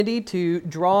To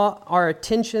draw our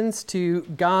attentions to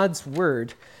God's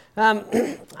Word.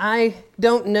 I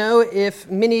don't know if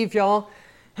many of y'all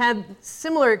had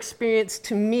similar experience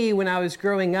to me when I was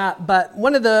growing up, but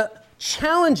one of the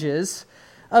challenges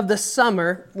of the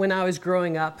summer when I was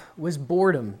growing up was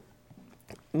boredom.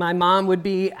 My mom would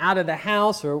be out of the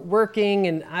house or working,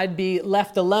 and I'd be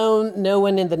left alone. No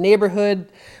one in the neighborhood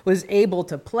was able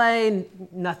to play,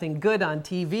 nothing good on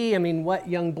TV. I mean, what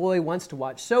young boy wants to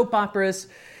watch soap operas?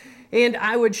 And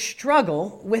I would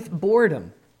struggle with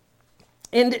boredom.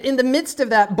 And in the midst of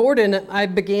that boredom, I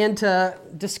began to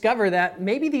discover that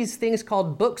maybe these things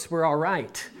called books were all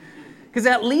right, because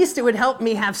at least it would help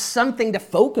me have something to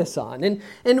focus on.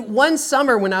 And one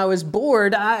summer when I was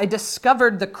bored, I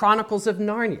discovered the Chronicles of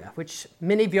Narnia, which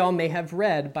many of y'all may have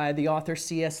read by the author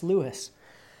C.S. Lewis.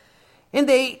 And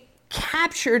they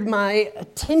captured my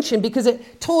attention because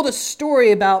it told a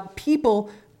story about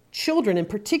people, children in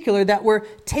particular, that were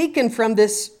taken from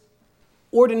this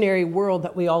ordinary world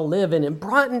that we all live in and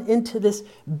brought into this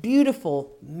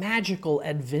beautiful, magical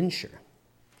adventure.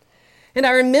 And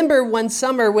I remember one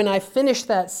summer when I finished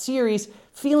that series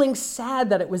feeling sad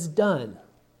that it was done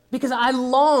because I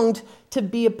longed to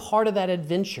be a part of that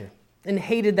adventure and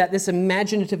hated that this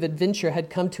imaginative adventure had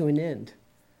come to an end.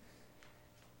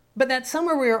 But that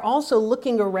summer we were also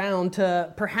looking around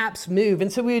to perhaps move,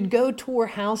 and so we would go tour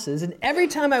houses, and every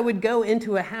time I would go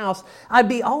into a house, I'd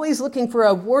be always looking for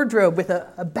a wardrobe with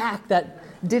a back that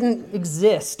didn't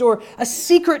exist, or a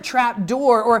secret trap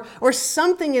door, or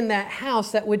something in that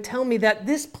house that would tell me that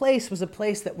this place was a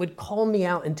place that would call me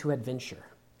out into adventure.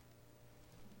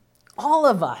 All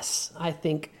of us, I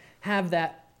think, have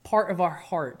that part of our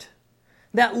heart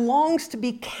that longs to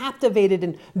be captivated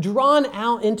and drawn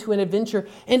out into an adventure,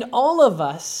 and all of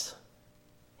us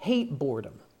hate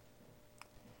boredom.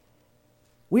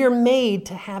 We are made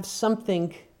to have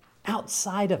something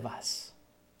outside of us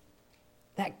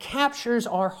that captures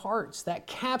our hearts, that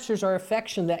captures our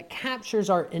affection, that captures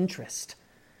our interest.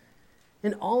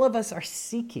 And all of us are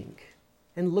seeking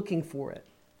and looking for it.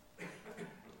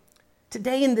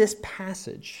 Today in this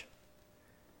passage,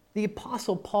 the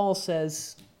Apostle Paul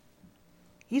says,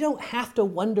 you don't have to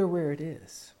wonder where it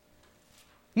is.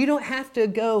 You don't have to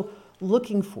go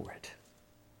looking for it.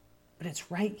 But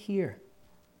it's right here,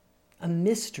 a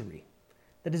mystery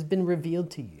that has been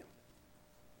revealed to you.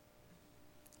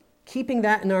 Keeping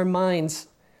that in our minds,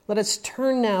 let us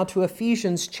turn now to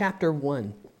Ephesians chapter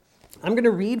 1. I'm going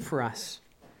to read for us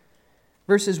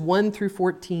verses 1 through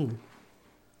 14.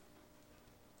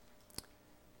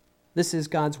 This is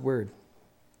God's word.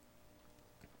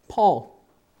 Paul,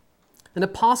 an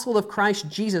apostle of Christ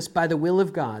Jesus by the will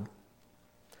of God,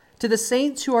 to the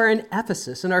saints who are in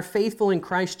Ephesus and are faithful in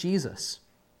Christ Jesus.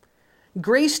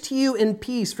 Grace to you and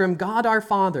peace from God our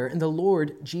Father and the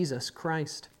Lord Jesus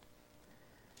Christ.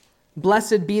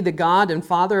 Blessed be the God and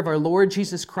Father of our Lord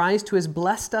Jesus Christ, who has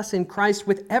blessed us in Christ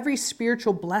with every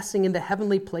spiritual blessing in the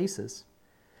heavenly places,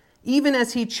 even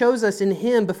as he chose us in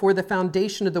him before the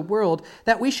foundation of the world,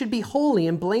 that we should be holy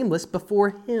and blameless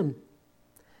before him.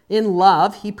 In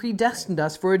love, he predestined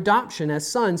us for adoption as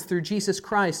sons through Jesus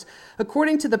Christ,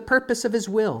 according to the purpose of his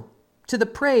will, to the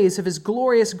praise of his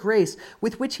glorious grace,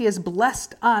 with which he has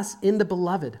blessed us in the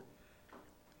Beloved.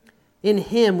 In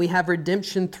him we have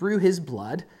redemption through his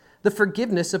blood, the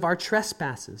forgiveness of our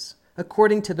trespasses,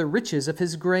 according to the riches of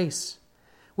his grace,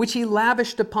 which he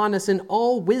lavished upon us in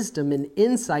all wisdom and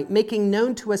insight, making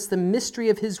known to us the mystery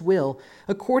of his will,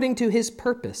 according to his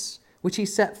purpose, which he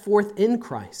set forth in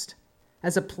Christ,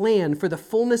 as a plan for the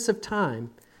fullness of time,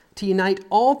 to unite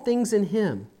all things in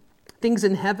him, things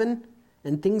in heaven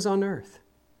and things on earth.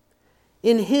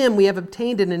 In him we have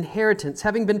obtained an inheritance,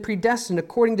 having been predestined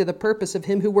according to the purpose of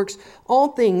him who works all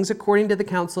things according to the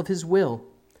counsel of his will,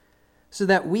 so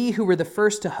that we who were the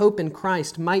first to hope in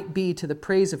Christ might be to the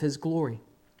praise of his glory.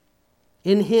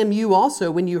 In him you also,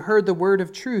 when you heard the word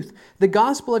of truth, the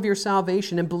gospel of your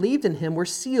salvation, and believed in him, were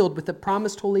sealed with the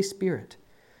promised Holy Spirit,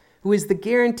 who is the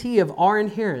guarantee of our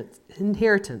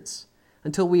inheritance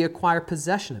until we acquire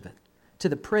possession of it, to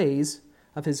the praise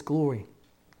of his glory.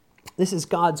 This is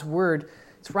God's word.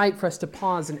 It's right for us to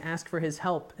pause and ask for his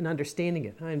help in understanding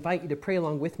it. I invite you to pray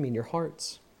along with me in your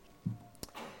hearts.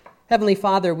 Heavenly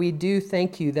Father, we do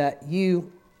thank you that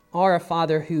you are a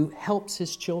Father who helps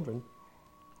his children,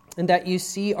 and that you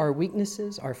see our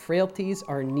weaknesses, our frailties,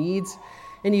 our needs,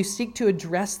 and you seek to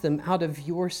address them out of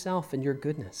yourself and your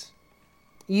goodness.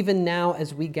 Even now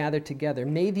as we gather together,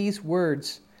 may these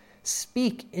words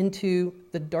speak into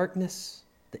the darkness,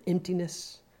 the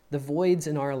emptiness, the voids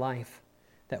in our life,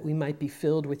 that we might be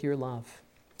filled with your love.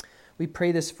 We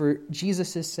pray this for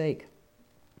Jesus' sake.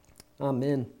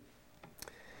 Amen.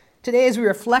 Today, as we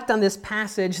reflect on this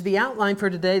passage, the outline for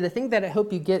today, the thing that I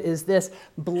hope you get is this: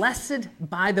 blessed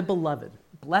by the beloved.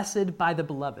 Blessed by the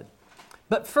beloved.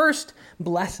 But first,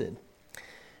 blessed.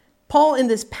 Paul in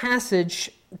this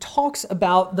passage talks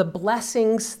about the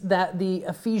blessings that the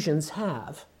Ephesians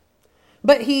have.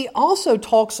 But he also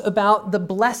talks about the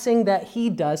blessing that he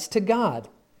does to God.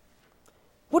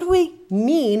 What do we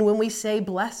mean when we say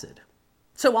blessed?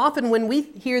 So often when we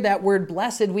hear that word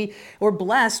blessed, or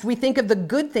blessed, we think of the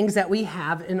good things that we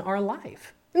have in our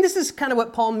life. And this is kind of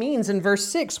what Paul means in verse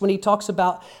 6 when he talks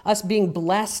about us being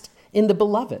blessed in the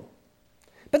beloved.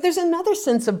 But there's another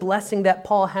sense of blessing that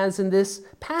Paul has in this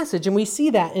passage, and we see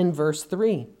that in verse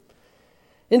 3.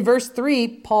 In verse 3,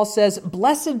 Paul says,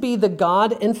 "Blessed be the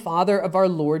God and Father of our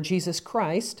Lord Jesus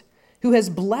Christ, who has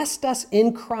blessed us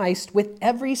in Christ with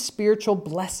every spiritual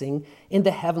blessing in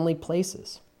the heavenly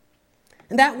places."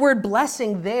 And that word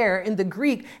blessing there in the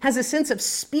Greek has a sense of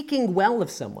speaking well of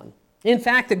someone. In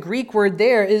fact, the Greek word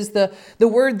there is the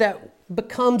word that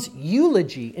becomes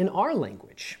eulogy in our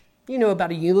language. You know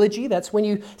about a eulogy. That's when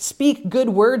you speak good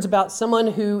words about someone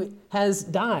who has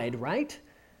died, right?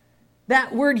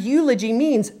 That word eulogy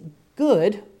means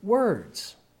good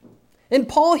words. And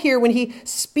Paul here, when he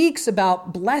speaks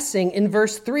about blessing in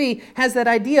verse 3, has that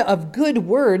idea of good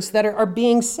words that are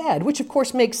being said, which of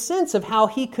course makes sense of how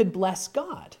he could bless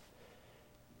God.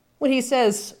 When he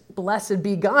says, blessed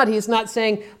be God, he's not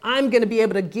saying, I'm going to be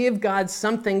able to give God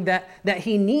something that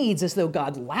he needs, as though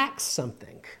God lacks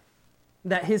something,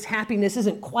 that his happiness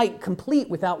isn't quite complete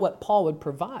without what Paul would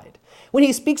provide. When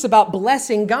he speaks about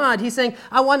blessing God, he's saying,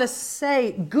 I want to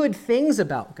say good things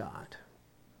about God.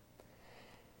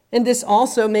 And this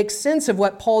also makes sense of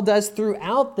what Paul does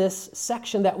throughout this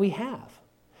section that we have.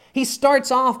 He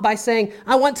starts off by saying,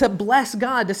 I want to bless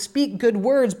God, to speak good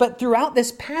words. But throughout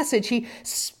this passage, he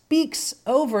speaks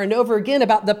over and over again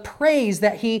about the praise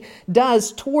that he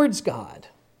does towards God.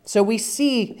 So we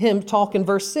see him talk in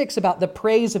verse 6 about the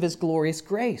praise of his glorious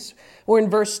grace. Or in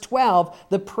verse 12,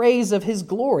 the praise of his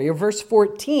glory. Or verse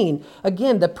 14,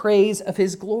 again, the praise of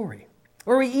his glory.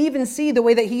 Or we even see the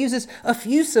way that he uses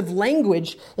effusive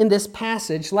language in this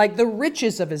passage, like the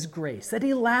riches of his grace that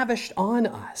he lavished on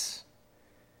us.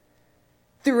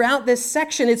 Throughout this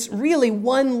section, it's really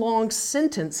one long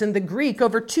sentence in the Greek,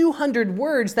 over 200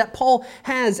 words that Paul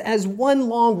has as one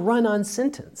long run-on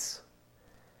sentence.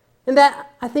 And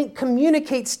that, I think,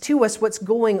 communicates to us what's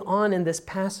going on in this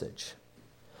passage.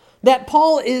 That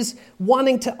Paul is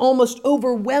wanting to almost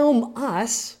overwhelm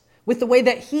us with the way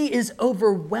that he is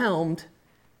overwhelmed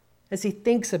as he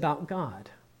thinks about God.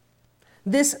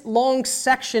 This long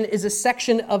section is a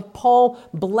section of Paul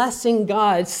blessing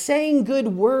God, saying good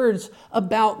words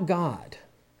about God.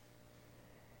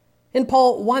 And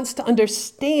Paul wants to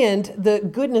understand the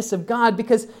goodness of God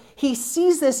because he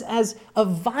sees this as a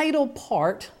vital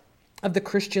part of the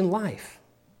Christian life.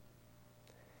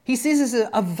 He sees this as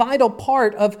a vital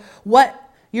part of what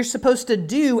you're supposed to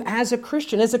do as a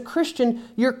Christian. As a Christian,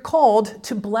 you're called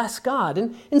to bless God.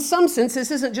 And in some sense, this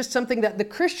isn't just something that the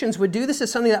Christians would do. This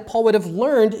is something that Paul would have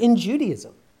learned in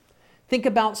Judaism. Think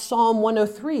about Psalm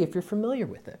 103, if you're familiar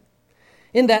with it.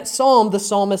 In that psalm, the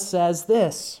psalmist says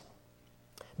this,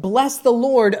 "Bless the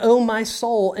Lord, O my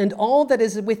soul, and all that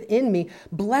is within me.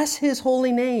 Bless his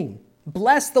holy name.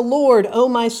 Bless the Lord, O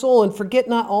my soul, and forget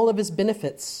not all of his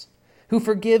benefits, who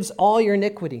forgives all your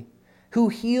iniquity, who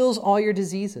heals all your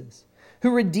diseases,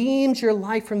 who redeems your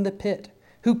life from the pit,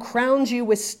 who crowns you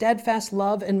with steadfast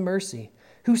love and mercy,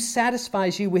 who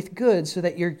satisfies you with good so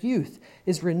that your youth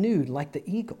is renewed like the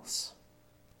eagles."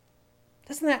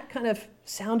 Doesn't that kind of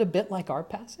sound a bit like our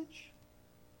passage?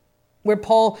 Where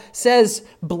Paul says,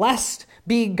 blessed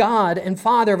be God and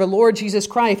Father of our Lord Jesus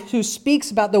Christ, who speaks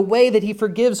about the way that he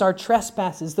forgives our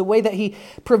trespasses, the way that he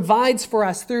provides for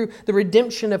us through the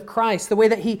redemption of Christ, the way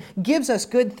that he gives us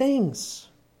good things.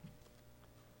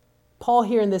 Paul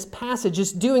here in this passage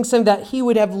is doing something that he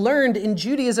would have learned in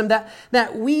Judaism,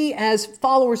 that we as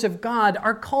followers of God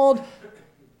are called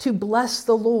to bless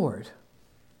the Lord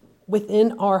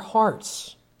within our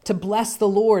hearts, to bless the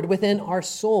Lord within our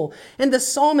soul. And the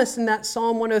psalmist in that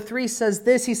Psalm 103 says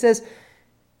this, he says,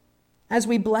 as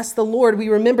we bless the Lord, we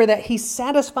remember that he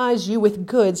satisfies you with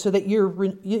good so that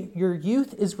your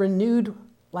youth is renewed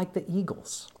like the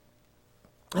eagles.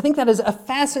 I think that is a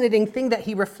fascinating thing that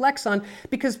he reflects on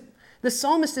because the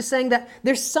psalmist is saying that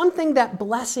there's something that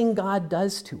blessing God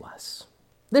does to us.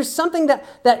 There's something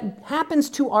that happens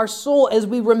to our soul as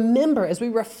we remember, as we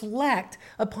reflect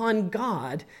upon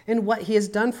God and what he has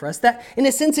done for us. That, in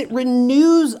a sense, it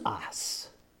renews us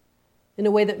in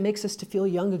a way that makes us to feel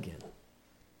young again.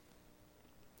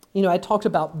 You know, I talked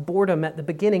about boredom at the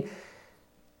beginning.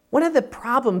 one of the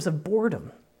problems of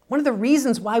boredom, one of the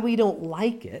reasons why we don't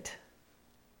like it,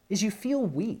 is you feel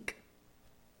weak.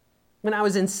 When I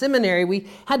was in seminary, we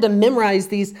had to memorize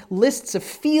these lists of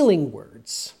feeling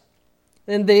words.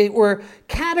 And they were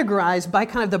categorized by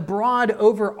kind of the broad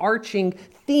overarching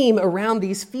theme around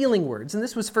these feeling words. And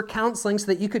this was for counseling so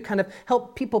that you could kind of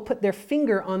help people put their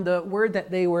finger on the word that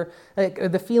they were, or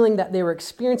the feeling that they were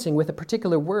experiencing with a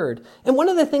particular word. And one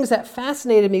of the things that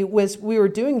fascinated me was we were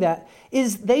doing that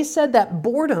is they said that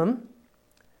boredom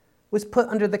was put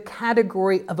under the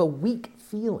category of a weak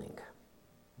feeling.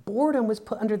 Boredom was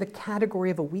put under the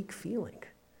category of a weak feeling.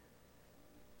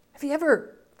 Have you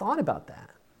ever thought about that?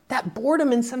 That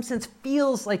boredom in some sense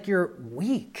feels like you're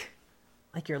weak,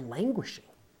 like you're languishing.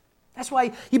 That's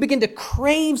why you begin to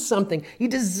crave something, you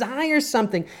desire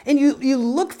something, and you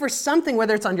look for something,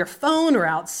 whether it's on your phone or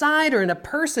outside or in a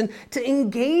person, to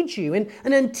engage you. And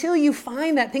until you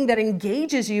find that thing that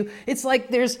engages you, it's like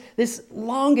there's this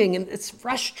longing and it's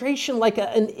frustration, like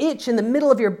an itch in the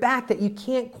middle of your back that you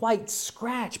can't quite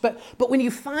scratch. But when you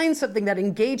find something that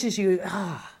engages you,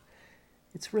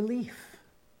 it's relief.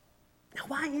 Now,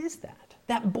 why is that?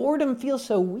 That boredom feels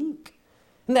so weak.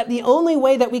 And that the only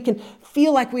way that we can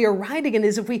feel like we are right again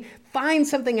is if we find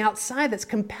something outside that's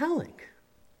compelling.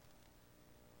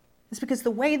 It's because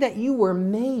the way that you were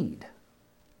made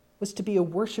was to be a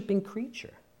worshiping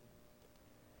creature.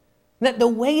 And that the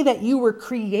way that you were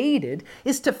created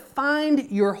is to find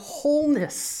your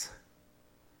wholeness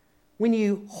when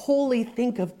you wholly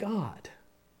think of God.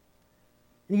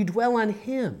 And you dwell on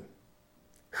Him,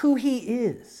 who He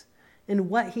is, and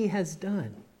what He has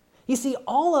done. You see,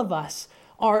 all of us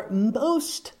are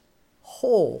most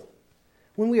whole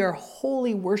when we are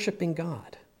wholly worshiping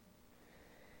God.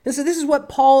 And so this is what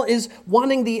Paul is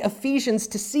wanting the Ephesians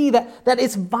to see, that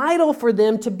it's vital for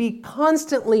them to be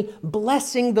constantly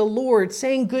blessing the Lord,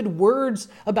 saying good words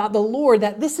about the Lord,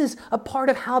 that this is a part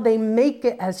of how they make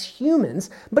it as humans.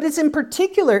 But it's in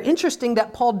particular interesting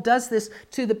that Paul does this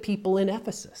to the people in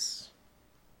Ephesus.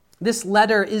 This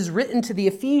letter is written to the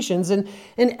Ephesians, and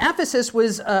Ephesus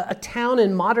was a town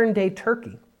in modern-day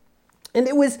Turkey. And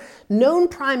it was known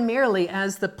primarily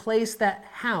as the place that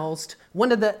housed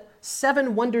one of the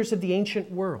 7 wonders of the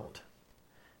ancient world,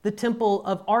 the temple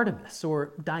of Artemis,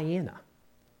 or Diana.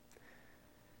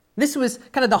 This was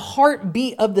kind of the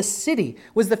heartbeat of the city,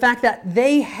 was the fact that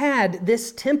they had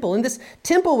this temple. And this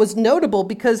temple was notable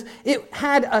because it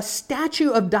had a statue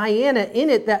of Diana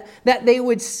in it that they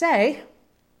would say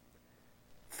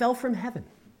fell from heaven.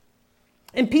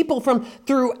 And people from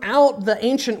throughout the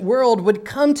ancient world would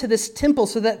come to this temple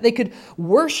so that they could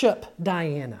worship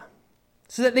Diana,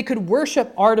 so that they could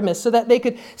worship Artemis, so that they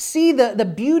could see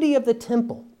the beauty of the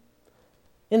temple.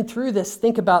 And through this,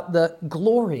 think about the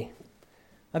glory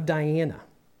of Diana.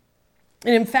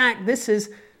 And in fact, this is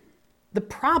the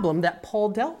problem that Paul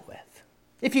dealt with.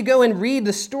 If you go and read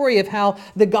the story of how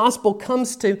the gospel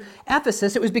comes to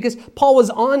Ephesus, it was because Paul was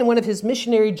on one of his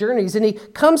missionary journeys, and he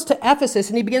comes to Ephesus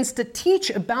and he begins to teach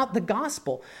about the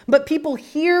gospel. But people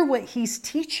hear what he's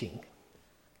teaching,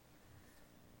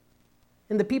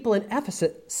 and the people in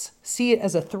Ephesus see it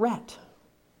as a threat.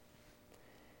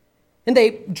 And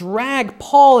they drag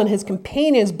Paul and his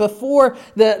companions before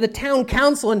the town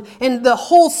council, and the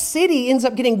whole city ends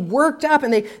up getting worked up,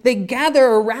 and they gather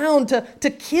around to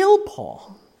kill Paul.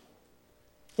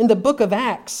 In the book of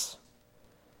Acts,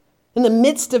 in the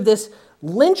midst of this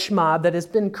lynch mob that has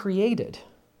been created,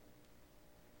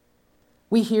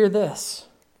 we hear this.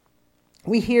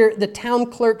 We hear the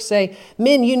town clerk say,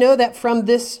 "Men, you know that from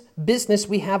this business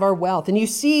we have our wealth. And you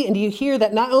see and you hear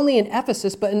that not only in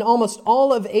Ephesus, but in almost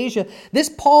all of Asia, this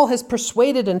Paul has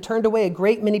persuaded and turned away a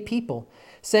great many people,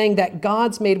 saying that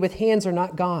gods made with hands are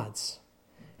not gods.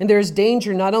 And there is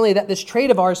danger not only that this trade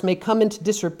of ours may come into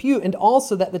disrepute, and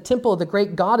also that the temple of the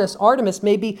great goddess Artemis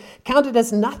may be counted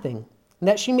as nothing, and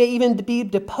that she may even be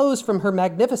deposed from her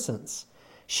magnificence,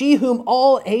 she whom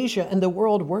all Asia and the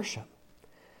world worship."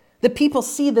 The people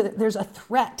see that there's a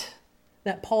threat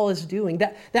that Paul is doing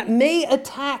that may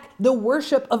attack the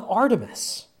worship of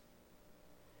Artemis.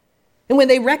 And when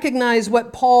they recognize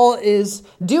what Paul is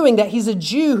doing, that he's a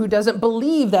Jew who doesn't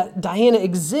believe that Diana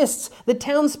exists, the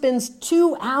town spends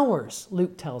 2 hours,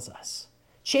 Luke tells us,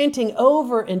 chanting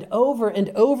over and over and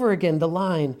over again the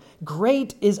line,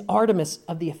 "Great is Artemis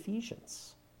of the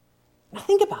Ephesians." Now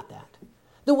think about that.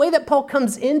 The way that Paul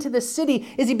comes into the city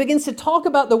is he begins to talk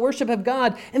about the worship of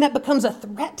God, and that becomes a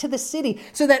threat to the city,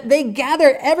 so that they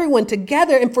gather everyone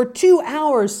together and for 2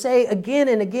 hours say again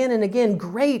and again and again,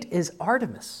 "Great is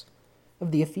Artemis of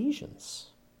the Ephesians."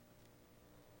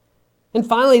 And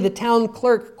finally, the town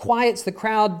clerk quiets the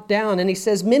crowd down and he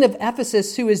says, "Men of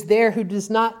Ephesus, who is there who does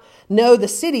not know the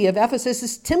city of Ephesus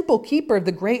is temple keeper of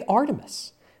the great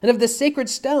Artemis and of the sacred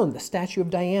stone, the statue of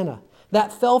Diana,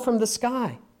 that fell from the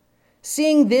sky.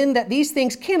 Seeing then that these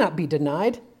things cannot be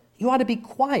denied, you ought to be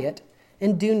quiet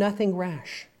and do nothing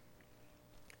rash."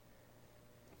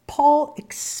 Paul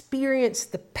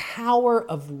experienced the power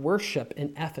of worship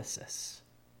in Ephesus.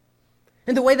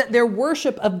 And the way that their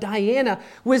worship of Diana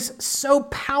was so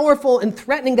powerful and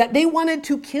threatening that they wanted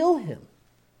to kill him.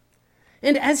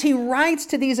 And as he writes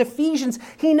to these Ephesians,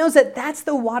 he knows that that's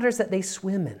the waters that they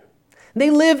swim in. They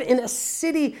live in a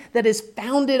city that is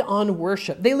founded on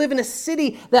worship. They live in a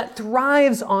city that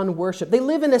thrives on worship. They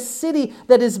live in a city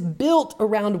that is built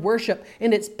around worship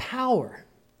and its power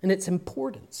and its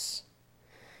importance.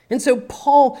 And so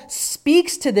Paul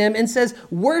speaks to them and says,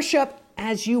 worship,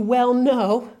 as you well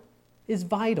know, is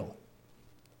vital.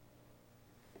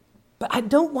 But I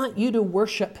don't want you to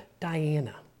worship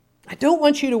Diana. I don't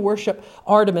want you to worship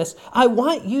Artemis. I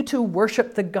want you to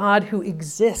worship the God who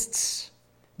exists,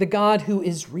 the God who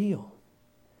is real.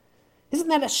 Isn't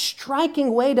that a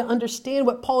striking way to understand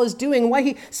what Paul is doing, why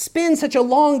he spends such a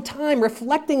long time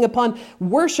reflecting upon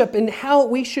worship and how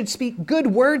we should speak good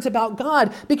words about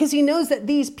God? Because he knows that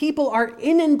these people are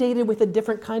inundated with a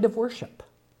different kind of worship.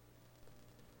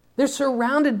 They're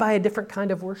surrounded by a different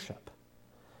kind of worship.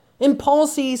 And Paul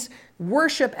sees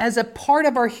worship as a part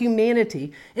of our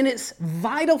humanity, and it's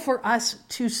vital for us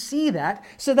to see that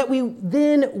so that we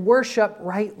then worship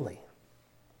rightly.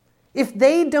 If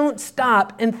they don't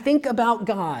stop and think about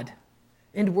God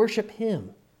and worship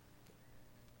Him,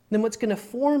 then what's going to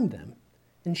form them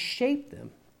and shape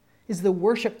them is the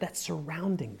worship that's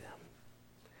surrounding them.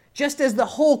 Just as the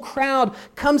whole crowd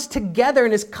comes together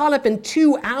and is caught up in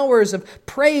 2 hours of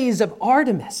praise of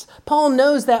Artemis, Paul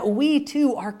knows that we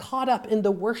too are caught up in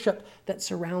the worship that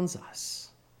surrounds us.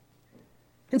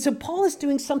 And so Paul is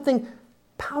doing something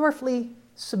powerfully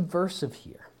subversive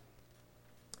here.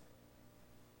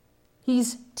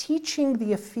 He's teaching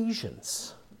the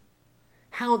Ephesians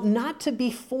how not to be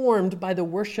formed by the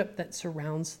worship that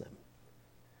surrounds them,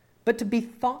 but to be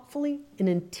thoughtfully and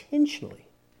intentionally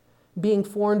being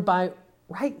formed by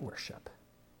right worship,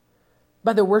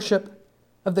 by the worship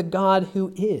of the God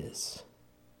who is,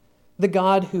 the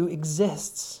God who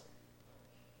exists.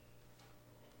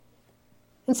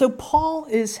 And so Paul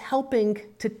is helping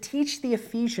to teach the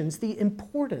Ephesians the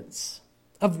importance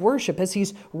of worship as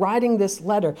he's writing this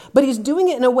letter, but he's doing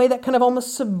it in a way that kind of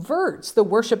almost subverts the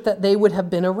worship that they would have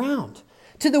been around.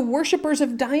 To the worshipers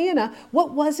of Diana,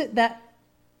 what was it that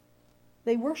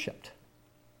they worshiped?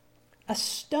 A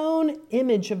stone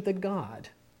image of the God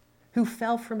who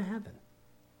fell from heaven.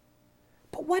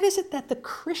 But what is it that the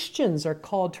Christians are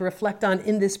called to reflect on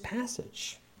in this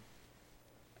passage?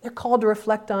 They're called to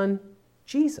reflect on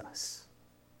Jesus.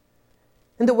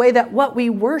 And the way that what we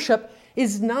worship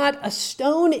is not a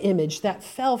stone image that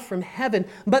fell from heaven,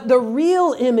 but the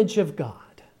real image of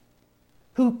God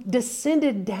who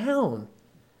descended down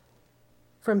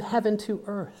from heaven to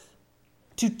earth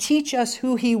to teach us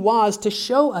who He was, to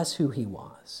show us who He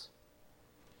was.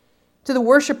 To the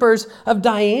worshipers of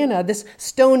Diana, this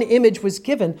stone image was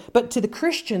given, but to the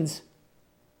Christians,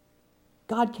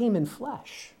 God came in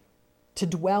flesh to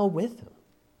dwell with them.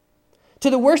 To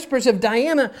the worshipers of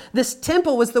Diana, this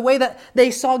temple was the way that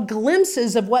they saw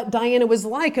glimpses of what Diana was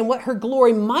like and what her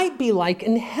glory might be like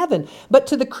in heaven. But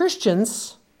to the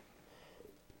Christians,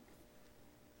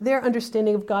 their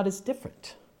understanding of God is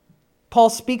different. Paul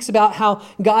speaks about how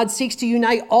God seeks to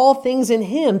unite all things in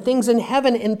Him, things in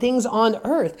heaven and things on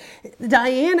earth.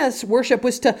 Diana's worship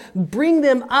was to bring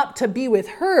them up to be with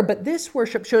her, but this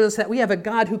worship shows us that we have a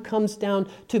God who comes down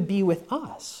to be with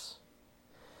us.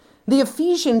 The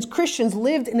Ephesians Christians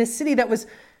lived in a city that was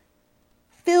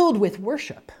filled with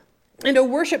worship, and a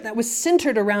worship that was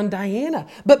centered around Diana.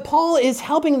 But Paul is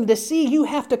helping them to see you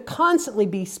have to constantly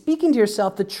be speaking to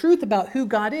yourself the truth about who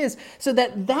God is so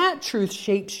that that truth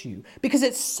shapes you, because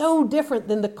it's so different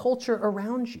than the culture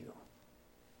around you.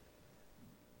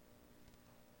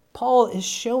 Paul is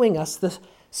showing us the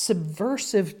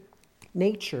subversive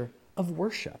nature of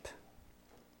worship.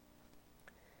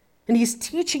 And he's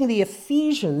teaching the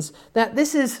Ephesians that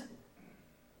this is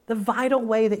the vital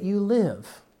way that you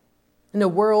live in a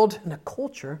world, in a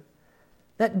culture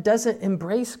that doesn't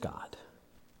embrace God,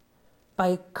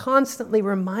 by constantly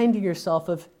reminding yourself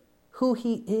of who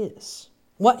He is,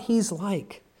 what He's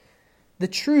like, the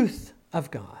truth of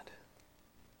God.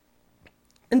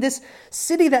 And this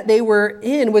city that they were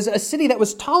in was a city that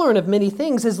was tolerant of many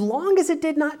things as long as it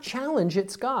did not challenge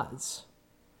its gods.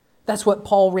 That's what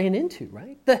Paul ran into,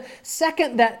 right? The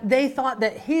second that they thought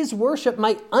that his worship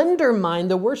might undermine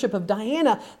the worship of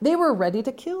Diana, they were ready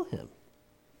to kill him.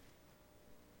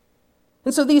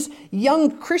 And so these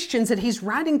young Christians that he's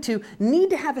writing to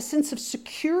need to have a sense of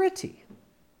security.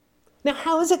 Now,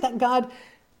 how is it that God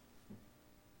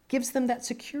gives them that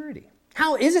security?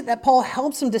 How is it that Paul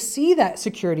helps them to see that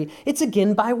security? It's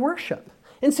again by worship.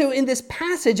 And so in this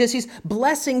passage, as he's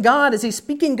blessing God, as he's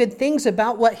speaking good things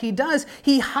about what he does,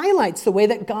 he highlights the way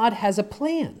that God has a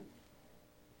plan.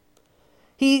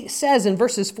 He says in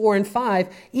verses 4 and 5,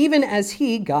 even as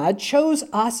he, God, chose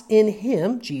us in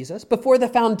him, Jesus, before the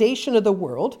foundation of the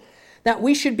world, that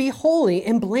we should be holy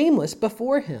and blameless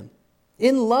before him.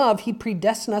 In love, he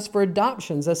predestined us for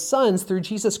adoptions as sons through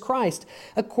Jesus Christ,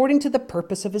 according to the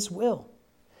purpose of his will.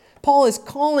 Paul is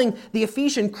calling the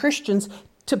Ephesian Christians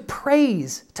to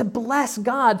praise, to bless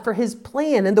God for his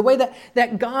plan and the way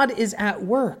that God is at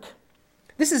work.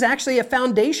 This is actually a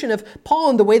foundation of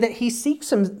Paul in the way that he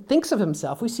thinks of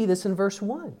himself. We see this in verse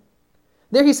 1.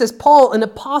 There he says, Paul, an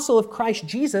apostle of Christ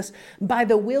Jesus, by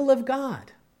the will of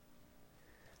God.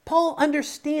 Paul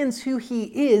understands who he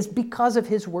is because of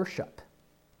his worship.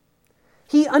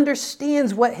 He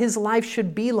understands what his life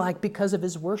should be like because of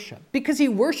his worship. Because he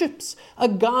worships a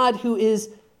God who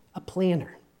is a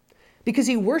planner. Because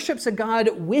he worships a God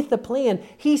with a plan,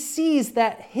 he sees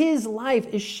that his life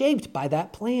is shaped by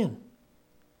that plan.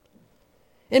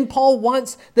 And Paul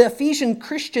wants the Ephesian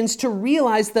Christians to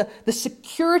realize the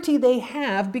security they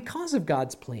have because of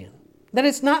God's plan. That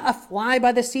it's not a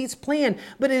fly-by-the-seats plan,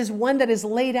 but it is one that is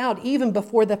laid out even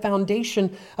before the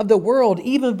foundation of the world,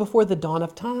 even before the dawn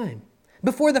of time.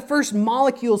 Before the first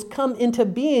molecules come into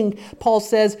being, Paul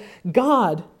says,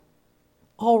 God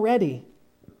already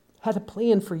had a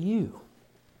plan for you.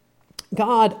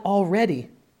 God already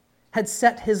had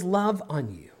set his love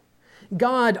on you.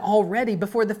 God already,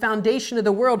 before the foundation of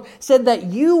the world, said that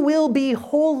you will be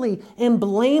holy and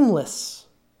blameless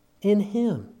in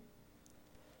him.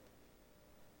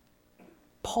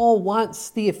 Paul wants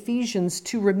the Ephesians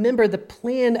to remember the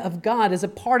plan of God as a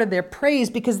part of their praise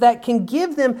because that can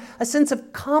give them a sense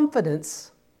of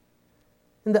confidence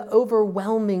in the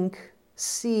overwhelming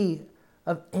sea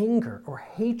of anger or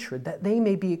hatred that they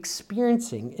may be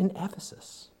experiencing in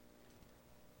Ephesus.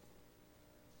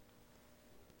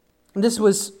 And this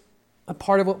was a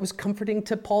part of what was comforting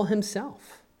to Paul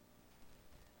himself.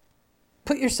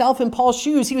 Put yourself in Paul's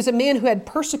shoes. He was a man who had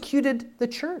persecuted the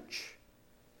church.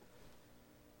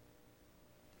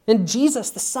 And Jesus,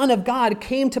 the Son of God,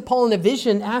 came to Paul in a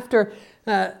vision after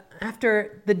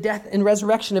the death and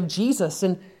resurrection of Jesus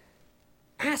and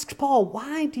asked Paul,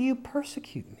 "Why do you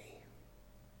persecute me?"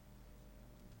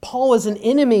 Paul was an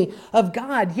enemy of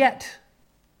God, yet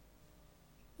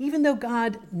even though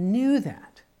God knew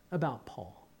that about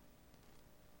Paul,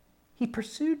 he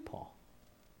pursued Paul,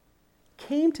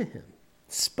 came to him,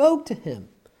 spoke to him,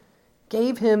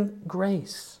 gave him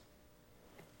grace.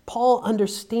 Paul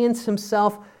understands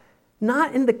himself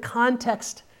not in the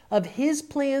context of his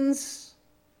plans,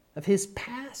 of his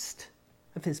past,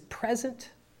 of his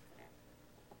present,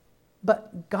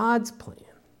 but God's plan,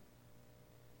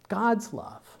 God's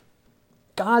love,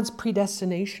 God's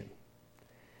predestination.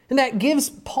 And that gives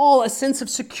Paul a sense of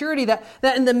security that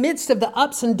in the midst of the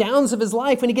ups and downs of his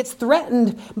life, when he gets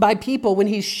threatened by people, when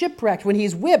he's shipwrecked, when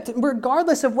he's whipped,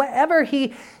 regardless of whatever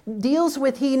he deals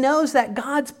with, he knows that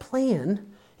God's plan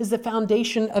is the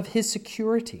foundation of his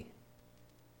security.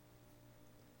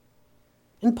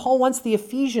 And Paul wants the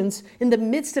Ephesians, in the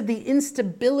midst of the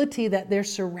instability that they're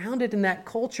surrounded in that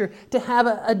culture, to have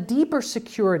a deeper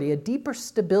security, a deeper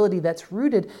stability that's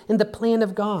rooted in the plan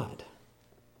of God.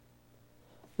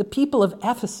 The people of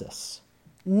Ephesus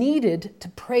needed to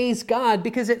praise God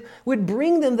because it would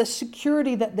bring them the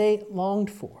security that they longed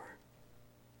for.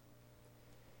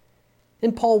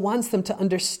 And Paul wants them to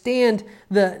understand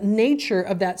the nature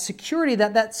of that security,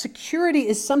 that security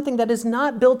is something that is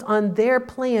not built on their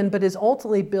plan, but is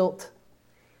ultimately built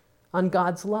on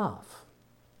God's love.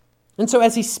 And so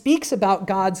as he speaks about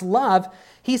God's love,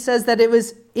 he says that it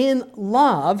was in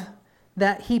love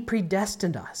that he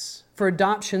predestined us for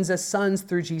adoptions as sons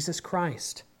through Jesus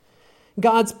Christ.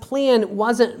 God's plan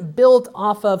wasn't built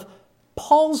off of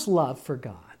Paul's love for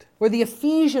God or the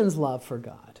Ephesians' love for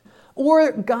God,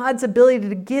 or God's ability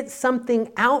to get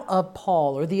something out of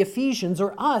Paul or the Ephesians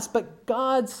or us, but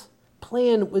God's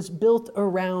plan was built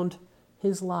around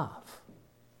his love.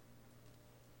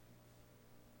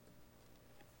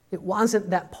 It wasn't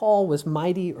that Paul was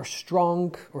mighty or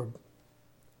strong, or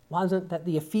wasn't that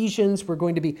the Ephesians were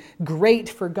going to be great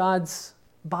for God's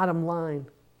bottom line.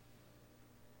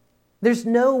 There's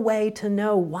no way to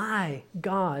know why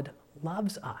God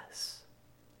loves us,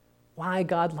 why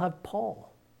God loved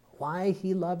Paul, why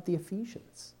he loved the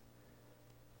Ephesians.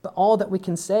 But all that we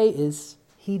can say is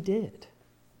he did.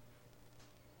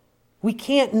 We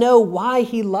can't know why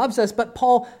he loves us, but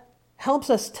Paul helps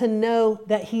us to know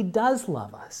that he does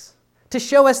love us, to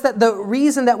show us that the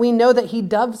reason that we know that he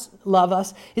does love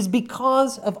us is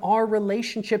because of our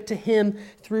relationship to him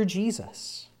through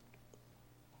Jesus.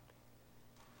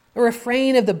 A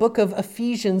refrain of the book of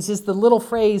Ephesians is the little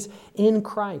phrase, in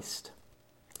Christ.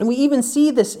 And we even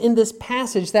see this in this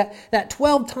passage, that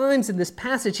 12 times in this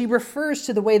passage, he refers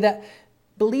to the way that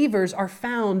believers are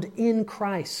found in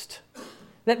Christ.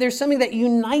 That there's something that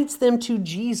unites them to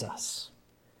Jesus.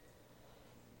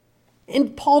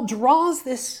 And Paul draws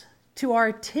this to our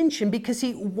attention because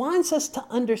he wants us to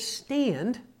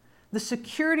understand the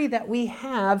security that we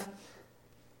have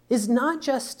is not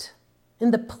just in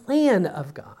the plan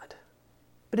of God,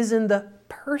 but is in the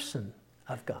person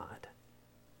of God.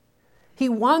 He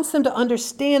wants them to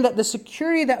understand that the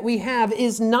security that we have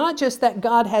is not just that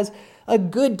God has a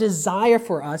good desire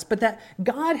for us, but that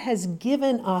God has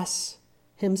given us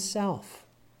himself.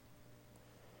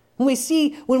 And we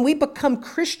see when we become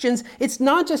Christians, it's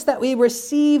not just that we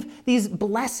receive these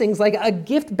blessings like a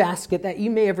gift basket that you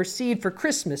may have received for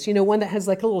Christmas, one that has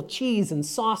like a little cheese and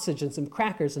sausage and some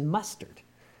crackers and mustard.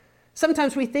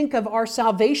 Sometimes we think of our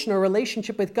salvation or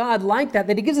relationship with God like that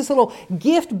he gives us a little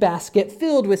gift basket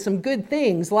filled with some good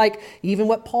things, like even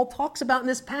what Paul talks about in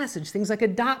this passage, things like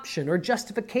adoption or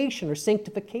justification or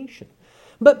sanctification.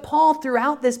 But Paul,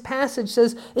 throughout this passage,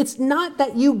 says it's not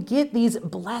that you get these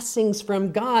blessings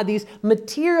from God, these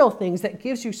material things that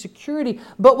gives you security,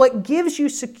 but what gives you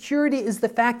security is the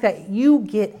fact that you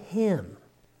get him.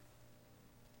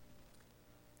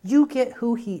 You get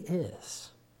who he is.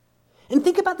 And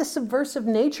think about the subversive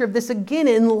nature of this again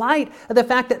in light of the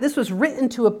fact that this was written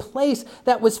to a place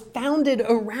that was founded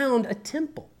around a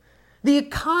temple. The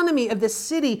economy of the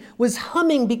city was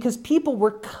humming because people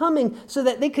were coming so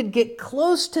that they could get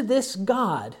close to this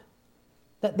God,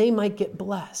 that they might get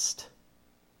blessed.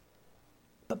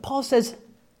 But Paul says,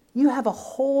 you have a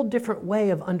whole different way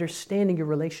of understanding your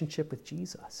relationship with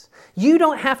Jesus. You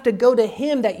don't have to go to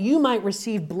him that you might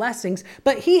receive blessings,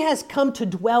 but he has come to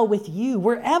dwell with you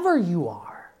wherever you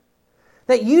are.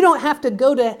 That you don't have to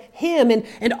go to him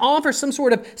and offer some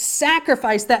sort of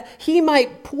sacrifice that he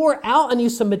might pour out on you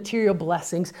some material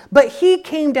blessings, but he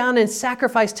came down and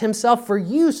sacrificed himself for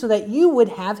you so that you would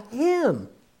have him.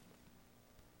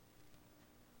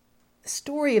 The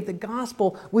story of the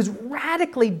gospel was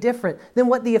radically different than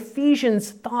what the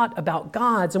Ephesians thought about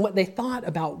gods and what they thought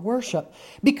about worship.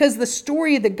 Because the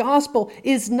story of the gospel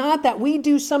is not that we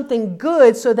do something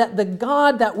good so that the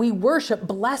God that we worship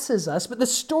blesses us, but the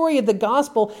story of the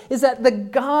gospel is that the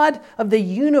God of the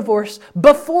universe,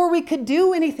 before we could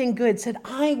do anything good, said,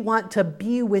 I want to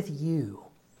be with you,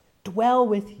 dwell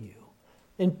with you,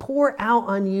 and pour out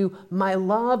on you my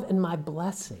love and my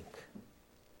blessing.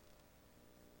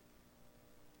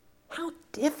 How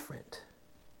different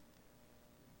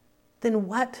than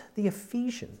what the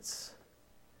Ephesians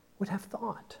would have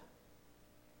thought.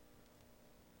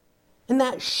 And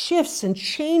that shifts and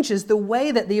changes the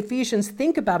way that the Ephesians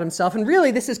think about himself. And really,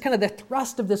 this is kind of the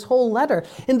thrust of this whole letter.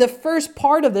 In the first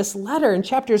part of this letter, in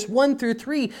chapters 1 through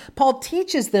 3, Paul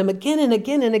teaches them again and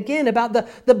again and again about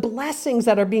the blessings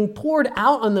that are being poured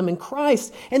out on them in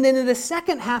Christ. And then in the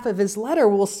second half of his letter,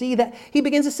 we'll see that he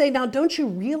begins to say, now, don't you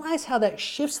realize how that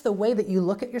shifts the way that you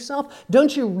look at yourself?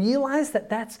 Don't you realize that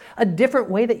that's a different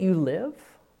way that you live?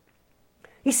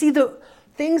 You see, the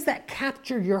things that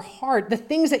capture your heart, the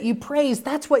things that you praise,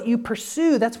 that's what you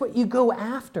pursue. That's what you go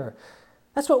after.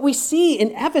 That's what we see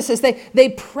in Ephesus. They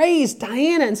praised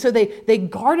Diana, and so they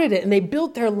guarded it, and they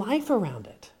built their life around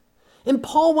it. And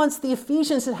Paul wants the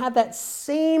Ephesians to have that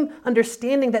same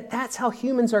understanding that that's how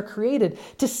humans are created,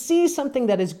 to see something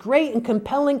that is great and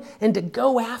compelling and to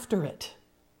go after it.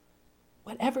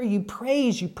 Whatever you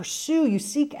praise, you pursue, you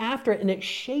seek after it, and it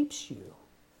shapes you.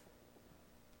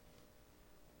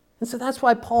 And so that's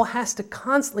why Paul has to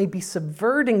constantly be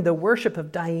subverting the worship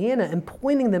of Diana and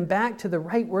pointing them back to the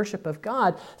right worship of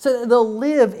God so that they'll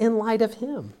live in light of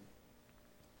him.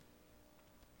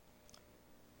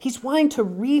 He's wanting to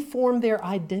reform their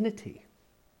identity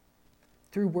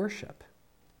through worship.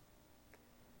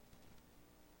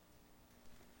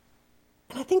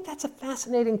 And I think that's a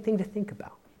fascinating thing to think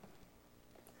about.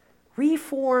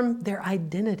 Reform their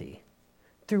identity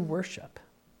through worship.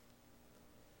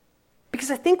 Because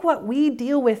I think what we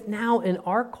deal with now in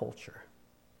our culture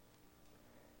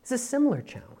is a similar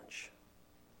challenge.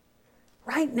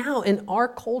 Right now in our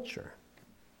culture,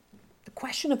 the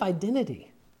question of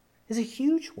identity is a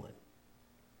huge one.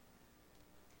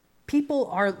 people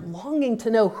are longing to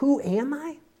know, who am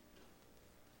I?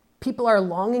 People are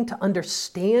longing to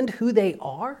understand who they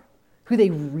are, who they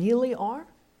really are.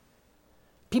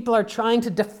 People are trying to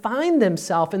define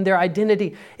themselves and their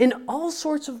identity in all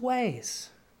sorts of ways.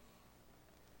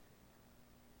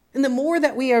 And the more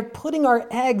that we are putting our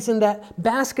eggs in that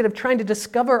basket of trying to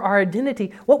discover our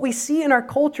identity, what we see in our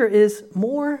culture is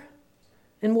more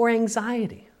and more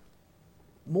anxiety,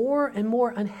 more and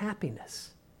more unhappiness,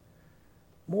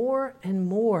 more and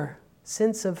more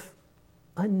sense of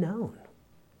unknown.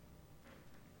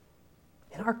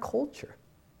 In our culture,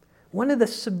 one of the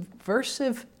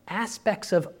subversive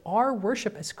aspects of our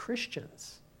worship as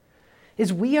Christians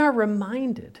is we are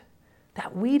reminded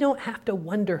that we don't have to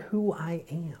wonder who I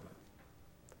am.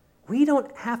 We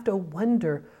don't have to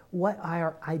wonder what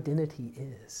our identity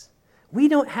is. We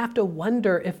don't have to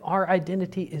wonder if our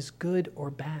identity is good or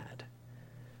bad.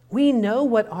 We know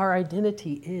what our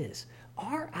identity is.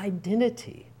 Our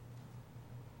identity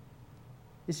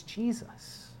is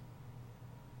Jesus.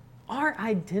 Our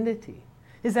identity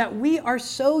is that we are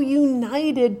so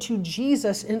united to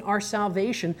Jesus in our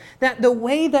salvation that the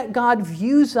way that God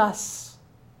views us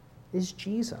is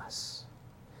Jesus.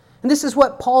 And this is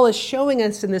what Paul is showing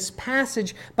us in this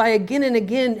passage by again and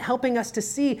again helping us to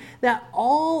see that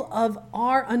all of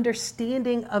our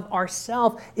understanding of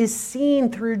ourselves is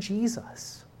seen through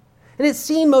Jesus. And it's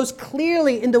seen most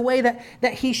clearly in the way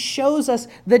that he shows us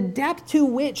the depth to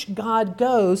which God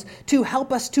goes to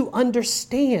help us to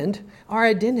understand our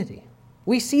identity.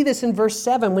 We see this in verse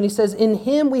 7 when he says, "In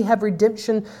him we have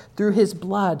redemption through his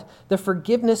blood, the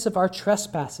forgiveness of our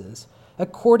trespasses,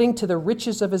 according to the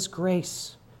riches of his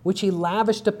grace, which he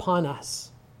lavished upon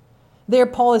us." There,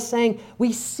 Paul is saying,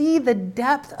 we see the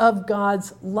depth of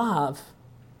God's love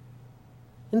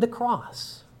in the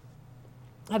cross.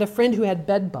 I had a friend who had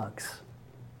bed bugs.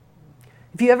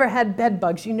 If you ever had bed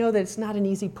bugs, you know that it's not an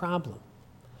easy problem.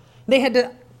 They had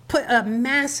to put a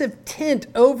massive tent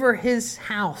over his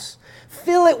house,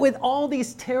 fill it with all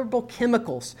these terrible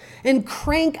chemicals, and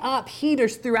crank up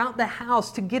heaters throughout the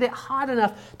house to get it hot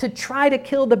enough to try to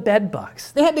kill the bed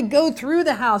bugs. They had to go through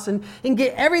the house and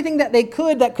get everything that they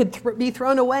could that could be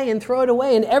thrown away and throw it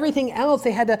away, and everything else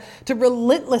they had to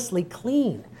relentlessly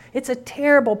clean. It's a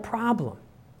terrible problem.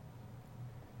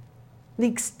 The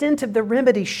extent of the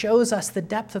remedy shows us the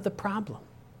depth of the problem.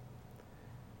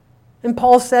 And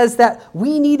Paul says that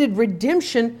we needed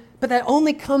redemption, but that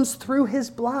only comes through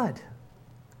his blood.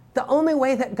 The only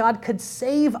way that God could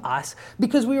save us,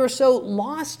 because we were so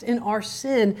lost in our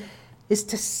sin, is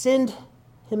to send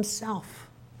himself,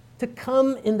 to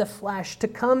come in the flesh, to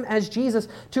come as Jesus,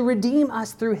 to redeem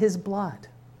us through his blood.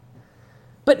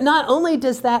 But not only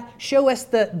does that show us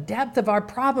the depth of our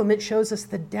problem, it shows us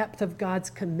the depth of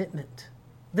God's commitment,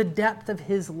 the depth of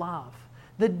his love,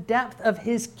 the depth of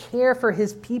his care for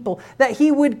his people, that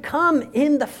he would come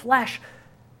in the flesh,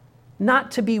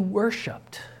 not to be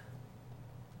worshiped,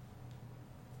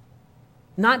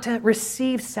 not to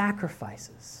receive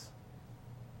sacrifices,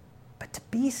 but to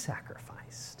be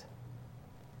sacrificed.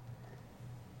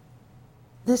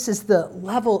 This is the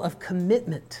level of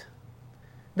commitment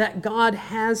that God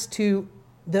has to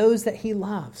those that he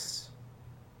loves.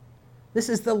 This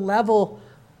is the level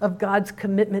of God's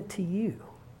commitment to you.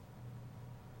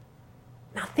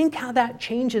 Now think how that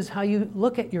changes how you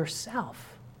look at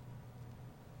yourself.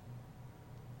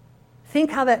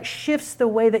 Think how that shifts the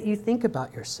way that you think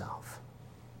about yourself.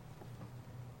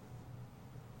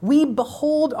 We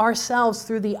behold ourselves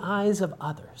through the eyes of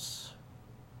others.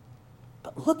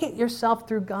 But look at yourself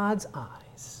through God's eyes.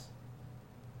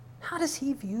 How does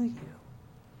he view you?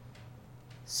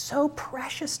 So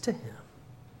precious to him.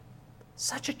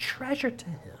 Such a treasure to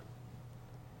him.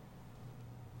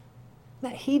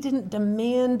 That he didn't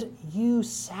demand you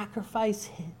sacrifice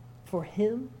for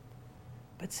him,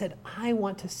 but said, I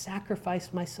want to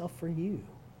sacrifice myself for you.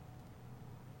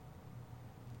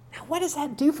 Now, what does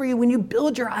that do for you when you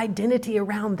build your identity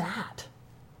around that?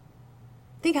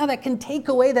 Think how that can take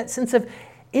away that sense of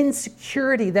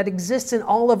insecurity that exists in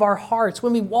all of our hearts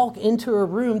when we walk into a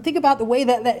room. Think about the way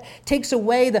that takes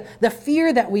away the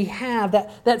fear that we have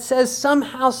that says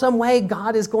somehow, some way,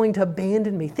 God is going to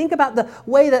abandon me. Think about the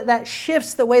way that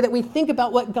shifts the way that we think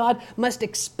about what God must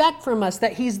expect from us,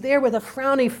 that he's there with a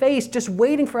frowny face just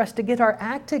waiting for us to get our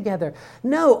act together.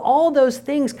 No, all those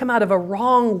things come out of a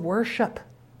wrong worship.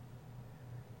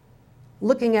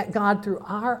 Looking at God through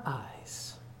our eyes.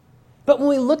 But when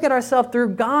we look at ourselves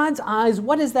through God's eyes,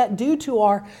 what does that do to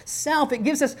ourself? It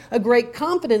gives us a great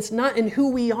confidence, not in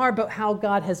who we are, but how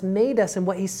God has made us and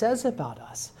what he says about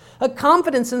us. A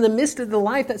confidence in the midst of the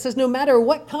life that says no matter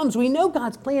what comes, we know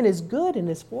God's plan is good and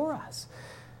is for us.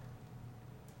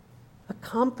 a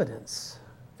confidence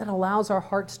that allows our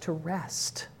hearts to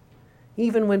rest,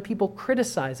 even when people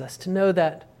criticize us, to know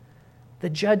that the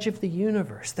judge of the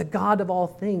universe, the God of all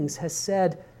things, has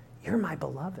said, "You're my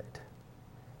beloved,"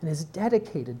 and is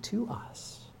dedicated to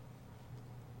us.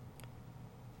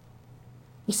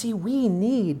 You see, we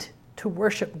need to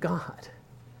worship God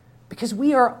because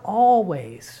we are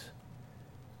always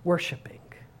worshiping.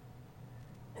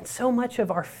 And so much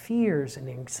of our fears and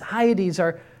anxieties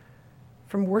are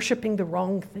from worshiping the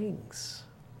wrong things.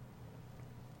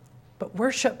 But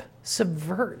worship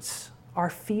subverts our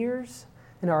fears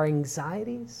and our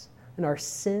anxieties and our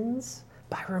sins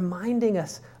by reminding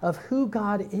us of who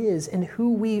God is and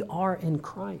who we are in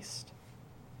Christ.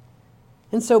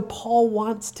 And so Paul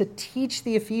wants to teach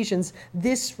the Ephesians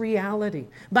this reality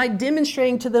by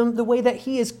demonstrating to them the way that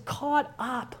he is caught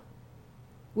up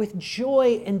with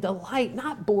joy and delight,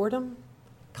 not boredom,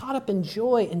 caught up in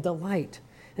joy and delight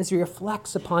as he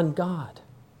reflects upon God.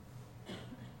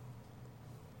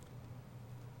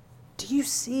 Do you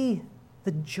see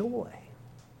the joy?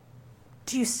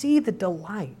 Do you see the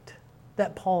delight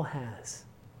that Paul has?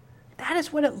 That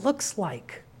is what it looks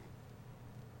like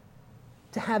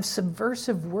to have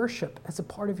subversive worship as a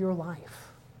part of your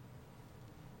life.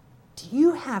 Do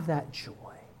you have that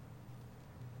joy?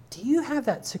 Do you have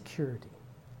that security?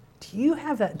 Do you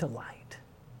have that delight?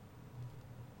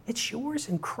 It's yours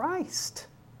in Christ.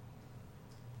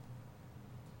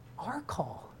 Our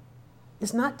call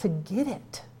is not to get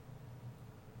it,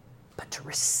 but to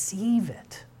receive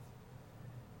it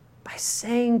by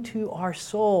saying to our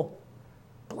soul,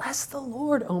 "Bless the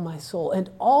Lord, O my soul, and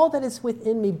all that is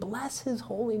within me, bless his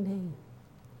holy name."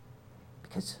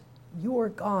 Because your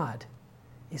God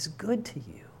is good to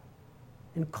you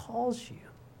and calls you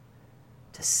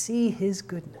to see his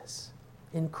goodness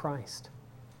in Christ.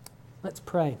 Let's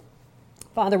pray.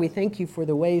 Father, we thank you for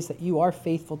the ways that you are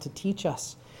faithful to teach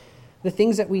us the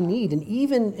things that we need. And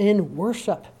even in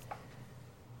worship,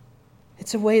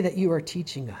 it's a way that you are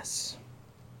teaching us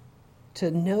to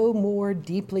know more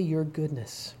deeply your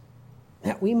goodness,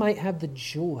 that we might have the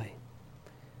joy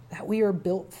that we are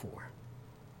built for,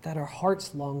 that our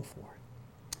hearts long for.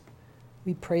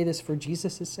 We pray this for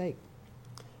Jesus' sake.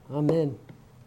 Amen.